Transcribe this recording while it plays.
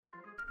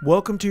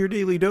Welcome to your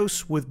Daily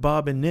Dose with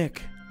Bob and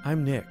Nick.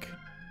 I'm Nick.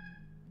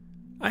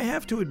 I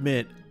have to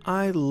admit,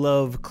 I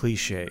love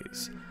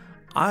cliches.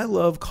 I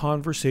love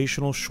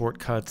conversational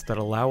shortcuts that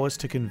allow us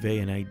to convey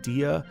an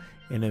idea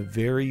in a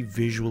very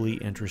visually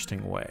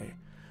interesting way.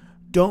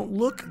 Don't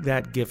look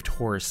that gift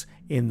horse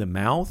in the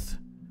mouth.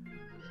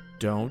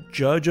 Don't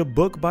judge a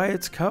book by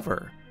its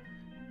cover.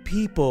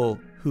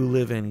 People who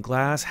live in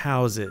glass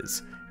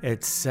houses,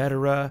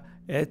 etc.,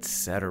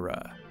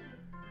 etc.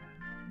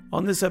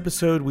 On this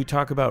episode, we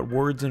talk about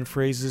words and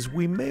phrases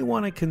we may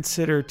want to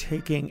consider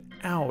taking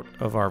out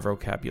of our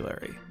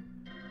vocabulary.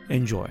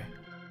 Enjoy.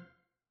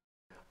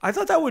 I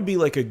thought that would be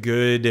like a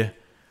good,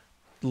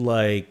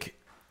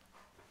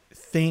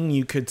 thing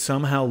you could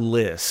somehow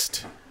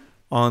list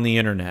on the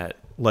internet,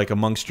 like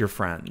amongst your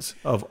friends,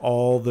 of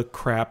all the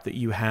crap that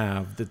you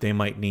have that they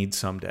might need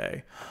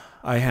someday.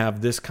 I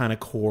have this kind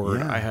of cord.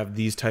 Yeah. I have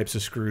these types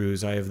of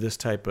screws. I have this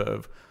type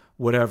of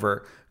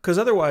whatever. Because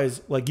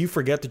otherwise, you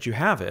forget that you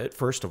have it,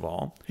 first of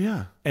all.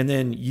 Yeah. And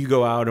then you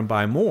go out and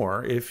buy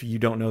more if you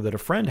don't know that a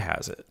friend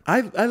has it.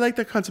 I like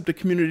that concept of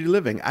community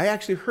living. I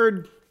actually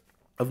heard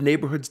of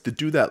neighborhoods that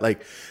do that.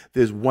 Like,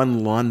 there's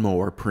one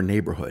lawnmower per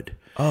neighborhood.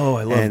 Oh,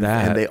 I love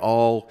that. And they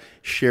all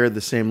share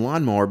the same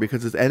lawnmower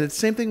because it's the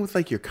same thing with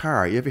your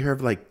car. You ever hear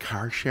of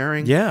car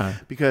sharing? Yeah.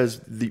 Because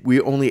we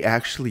only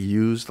actually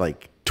use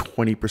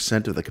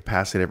 20% of the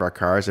capacity of our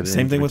cars.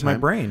 Same thing with my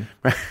brain.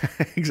 Right.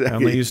 Exactly. I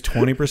only use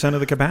 20% of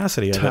the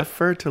capacity of it.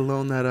 Tougher to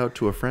loan that out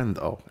to a friend,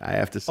 though, I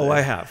have to say. Oh,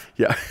 I have.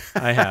 Yeah.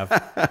 I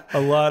have.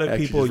 A lot of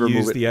people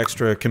use the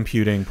extra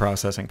computing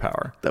processing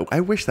power.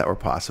 I wish that were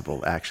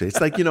possible, actually. It's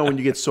like, when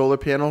you get solar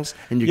panels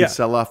and you can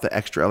sell off the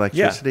extra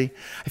electricity. Yeah.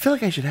 I feel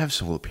like I should have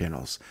solar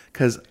panels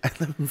because I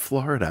live in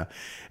Florida.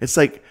 It's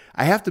like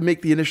I have to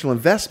make the initial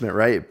investment,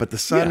 right? But the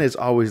sun is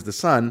always the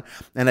sun.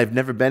 And I've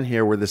never been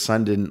here where the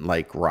sun didn't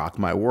rock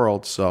my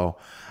world. So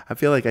I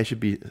feel like I should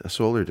be a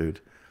solar dude.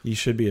 You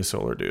should be a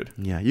solar dude.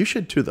 Yeah, you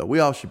should too, though. We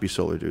all should be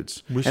solar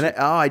dudes.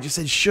 I just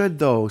said should,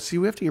 though. See,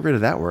 we have to get rid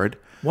of that word.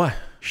 What?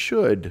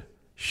 Should.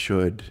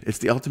 It's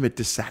the ultimate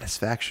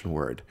dissatisfaction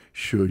word.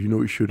 Should. You know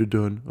what you should have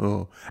done?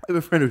 Oh, I have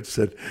a friend who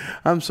said,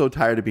 I'm so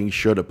tired of being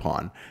should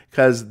upon.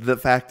 Because the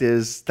fact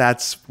is,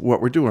 that's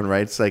what we're doing,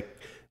 right? It's like,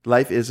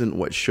 life isn't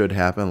what should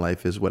happen.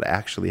 Life is what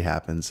actually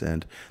happens.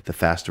 And the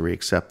faster we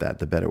accept that,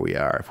 the better we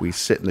are. If we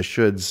sit in the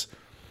shoulds.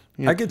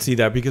 I could see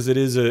that because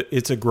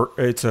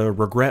it's a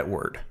regret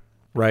word,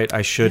 right?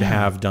 I should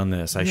have done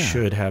this. I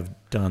should have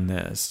done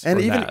this. And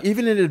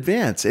even in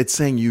advance, it's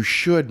saying you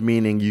should,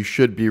 meaning you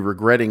should be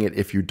regretting it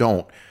if you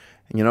don't.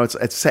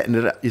 It's setting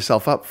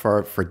yourself up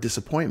for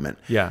disappointment.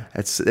 Yeah.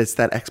 It's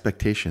that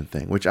expectation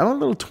thing, which I'm a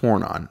little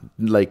torn on.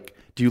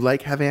 Do you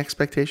like having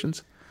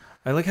expectations?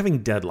 I like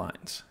having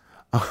deadlines.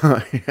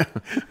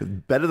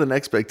 Better than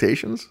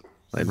expectations?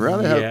 I'd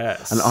rather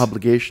have an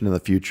obligation in the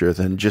future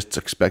than just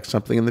expect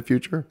something in the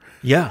future.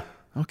 Yeah.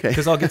 Okay.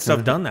 Because I'll get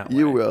stuff done that way.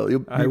 You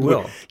will. I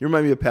will. You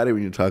remind me of Patty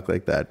when you talk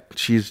like that.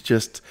 She's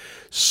just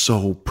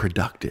so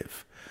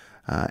productive.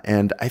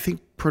 And I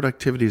think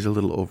productivity is a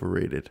little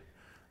overrated.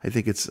 I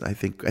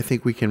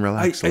think we can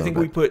relax a little bit.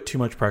 We put too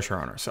much pressure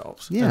on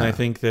ourselves. Yeah. And I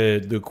think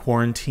that the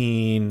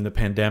quarantine, the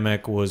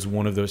pandemic was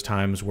one of those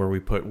times where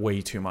we put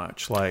way too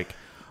much.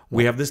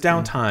 We have this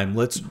downtime.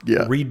 Let's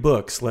read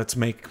books. Let's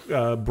make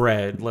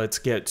bread. Let's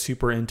get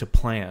super into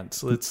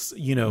plants. Let's,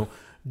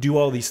 do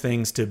all these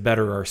things to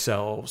better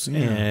ourselves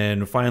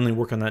and finally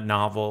work on that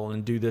novel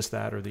and do this,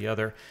 that, or the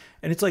other.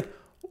 And it's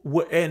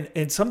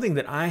and something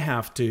that I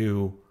have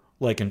to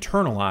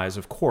internalize,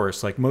 of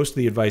course. Most of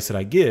the advice that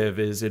I give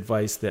is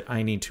advice that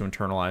I need to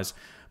internalize.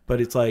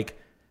 But it's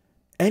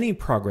any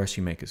progress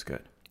you make is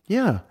good.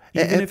 Yeah.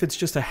 Even if it's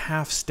just a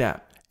half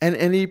step. And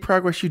any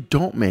progress you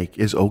don't make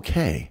is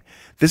okay.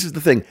 This is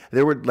the thing.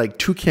 There were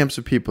two camps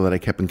of people that I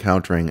kept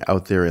encountering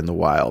out there in the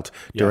wild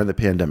during the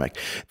pandemic.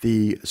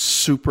 The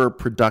super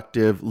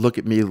productive, look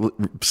at me,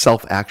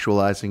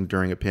 self-actualizing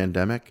during a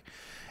pandemic.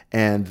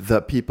 And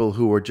the people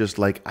who were just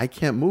I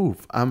can't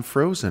move. I'm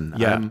frozen.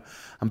 Yeah.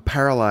 I'm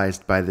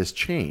paralyzed by this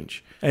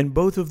change. And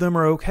both of them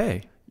are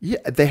okay. Yeah,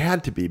 they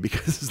had to be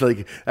because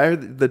I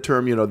heard the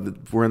term,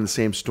 we're in the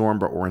same storm,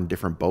 but we're in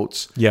different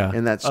boats. Yeah.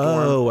 In that storm.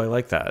 Oh, I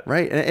like that.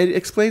 Right. And it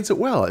explains it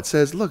well. It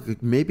says,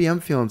 look, maybe I'm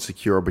feeling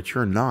secure, but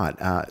you're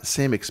not.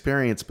 Same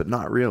experience, but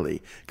not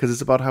really. Because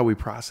it's about how we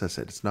process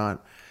it. It's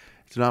not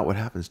what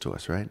happens to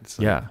us, right?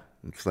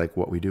 It's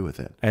what we do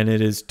with it. And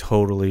it is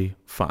totally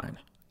fine.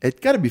 It's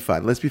got to be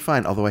fine. Let's be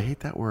fine. Although I hate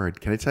that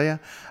word. Can I tell you?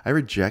 I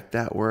reject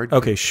that word.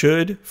 Okay,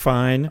 should,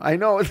 fine. I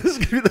know. This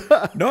is gonna be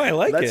the... No, I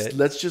like it.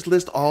 Let's just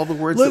list all the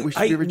words that we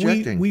should be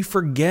rejecting. We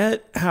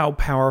forget how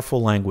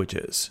powerful language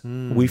is.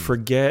 We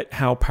forget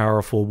how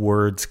powerful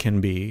words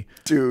can be.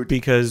 Dude.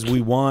 Because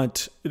we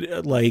want,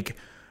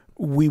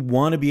 we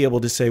want to be able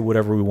to say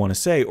whatever we want to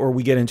say, or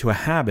we get into a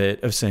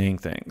habit of saying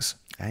things.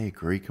 I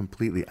agree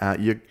completely.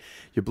 You're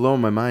blowing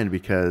my mind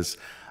because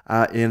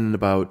In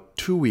about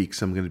 2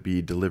 weeks, I'm going to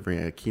be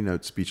delivering a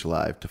keynote speech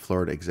live to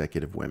Florida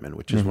Executive Women,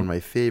 which is one of my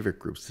favorite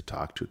groups to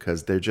talk to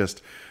because they're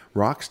just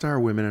rock star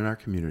women in our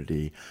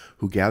community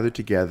who gather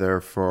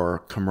together for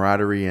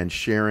camaraderie and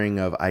sharing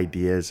of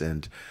ideas.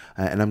 And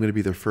I'm going to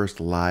be their first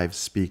live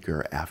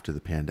speaker after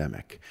the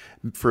pandemic,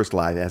 first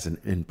live as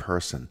in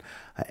person.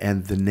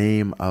 And the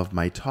name of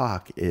my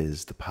talk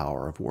is The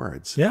Power of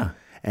Words. Yeah.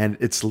 And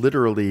it's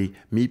literally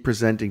me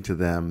presenting to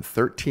them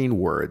 13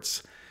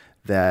 words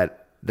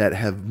that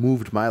have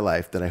moved my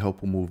life, that I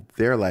hope will move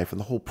their life. And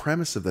the whole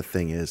premise of the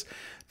thing is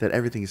that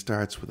everything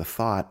starts with a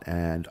thought,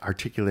 and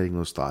articulating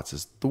those thoughts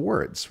is the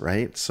words,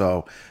 right?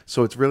 So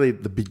it's really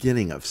the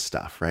beginning of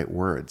stuff, right?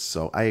 Words.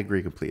 So I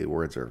agree completely.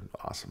 Words are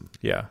awesome.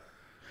 Yeah.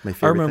 My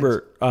favorite I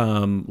remember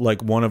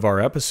like one of our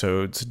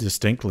episodes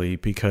distinctly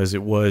because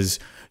it was,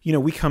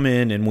 we come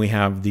in and we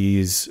have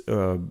these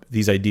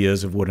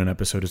ideas of what an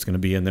episode is going to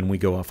be, and then we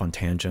go off on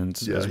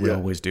tangents as we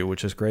always do,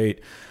 which is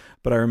great.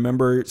 But I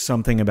remember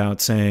something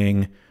about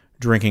saying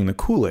drinking the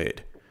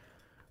Kool-Aid,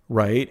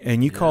 right?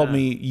 And you called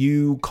me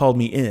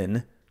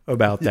in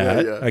about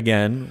that.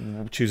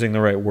 Again, choosing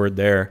the right word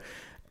there.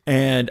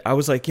 And I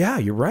was like, yeah,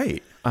 you're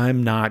right.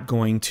 I'm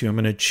going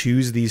to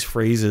choose these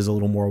phrases a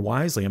little more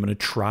wisely. I'm going to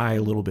try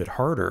a little bit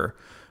harder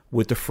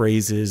with the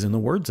phrases and the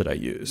words that I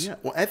use. Yeah.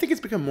 Well, I think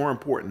it's become more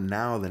important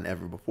now than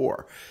ever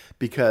before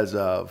because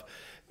of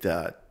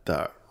the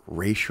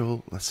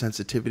racial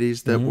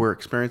sensitivities that we're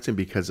experiencing,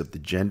 because of the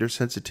gender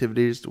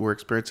sensitivities that we're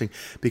experiencing,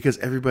 because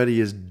everybody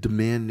is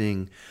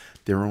demanding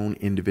their own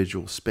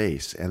individual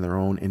space and their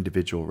own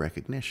individual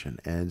recognition.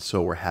 And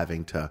so we're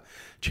having to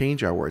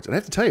change our words. And I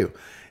have to tell you,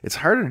 it's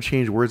harder to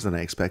change words than I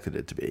expected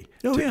it to be.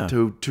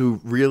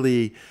 To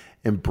really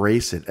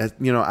embrace it. As,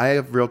 I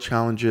have real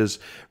challenges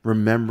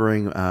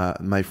remembering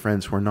my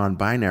friends who are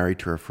non-binary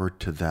to refer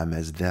to them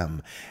as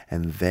them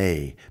and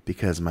they,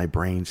 because my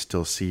brain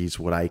still sees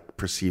what I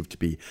perceive to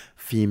be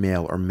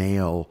female or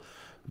male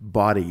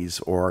bodies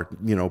or,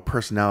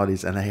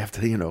 personalities. And I have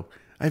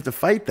to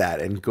fight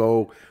that and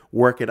go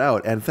work it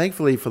out. And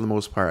thankfully, for the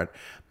most part,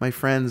 my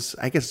friends,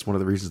 I guess it's one of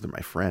the reasons they're my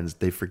friends,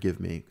 they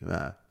forgive me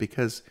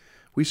because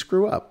we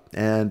screw up.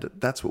 And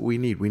that's what we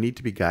need. We need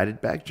to be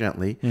guided back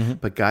gently,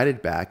 but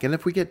guided back. And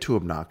if we get too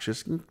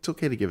obnoxious, it's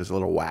okay to give us a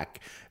little whack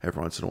every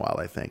once in a while,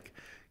 I think.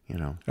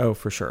 Oh,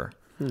 for sure.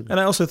 And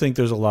I also think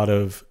there's a lot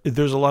of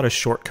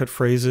shortcut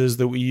phrases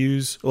that we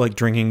use, like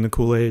drinking the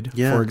Kool-Aid,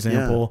 for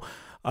example,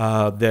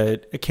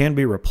 that it can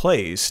be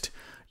replaced.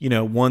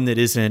 One that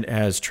isn't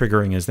as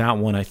triggering as that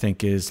one, I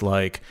think, is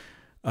like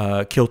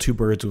kill two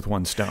birds with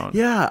one stone.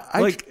 Yeah.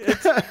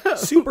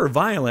 It's super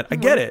violent. I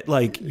get it.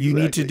 Like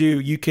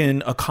you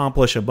can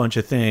accomplish a bunch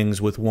of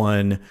things with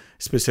one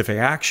specific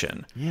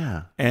action.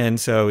 Yeah.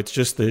 And so it's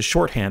just the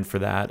shorthand for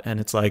that.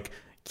 And it's like,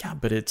 yeah,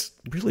 but it's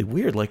really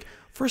weird. Like,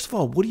 first of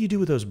all, what do you do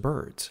with those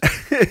birds?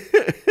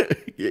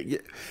 Yeah.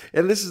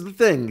 And this is the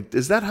thing.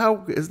 Is that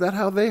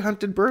how they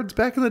hunted birds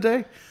back in the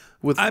day?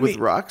 With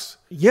rocks?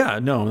 Yeah,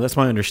 no, that's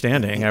my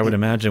understanding. I would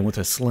imagine with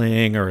a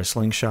sling or a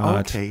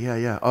slingshot. Okay,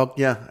 yeah. Oh,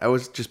 yeah. I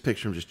was just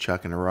picturing just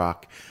chucking a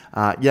rock.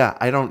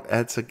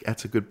 That's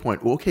a good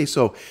point. Well, okay,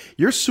 so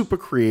you're super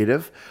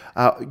creative.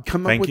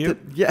 Thank you.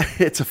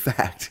 It's a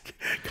fact.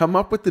 Come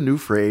up with the new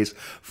phrase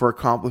for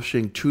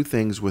accomplishing two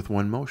things with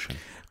one motion.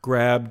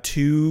 Grab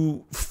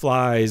two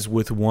flies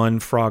with one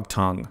frog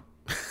tongue.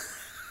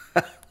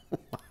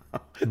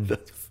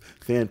 That's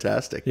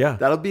fantastic. Yeah.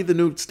 That'll be the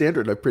new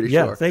standard, I'm pretty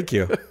sure. Yeah, thank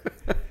you.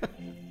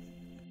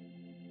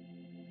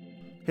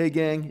 Hey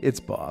gang, it's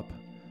Bob.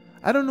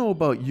 I don't know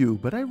about you,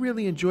 but I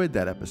really enjoyed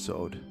that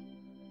episode.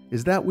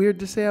 Is that weird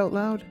to say out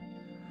loud?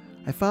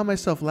 I found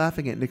myself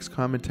laughing at Nick's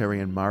commentary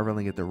and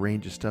marveling at the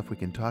range of stuff we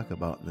can talk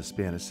about in the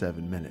span of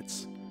 7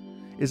 minutes.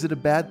 Is it a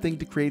bad thing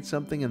to create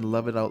something and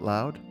love it out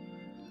loud?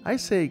 I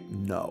say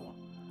no.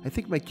 I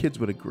think my kids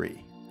would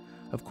agree.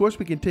 Of course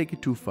we can take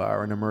it too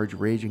far and emerge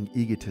raging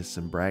egotists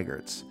and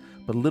braggarts,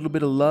 but a little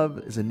bit of love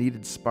is a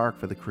needed spark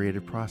for the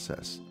creative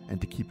process and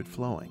to keep it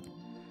flowing.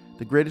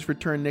 The greatest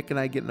return Nick and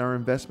I get in our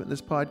investment in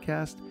this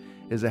podcast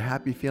is a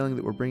happy feeling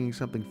that we're bringing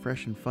something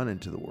fresh and fun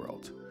into the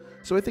world.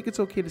 So I think it's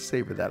okay to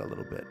savor that a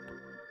little bit.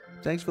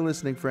 Thanks for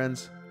listening,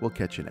 friends. We'll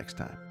catch you next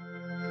time.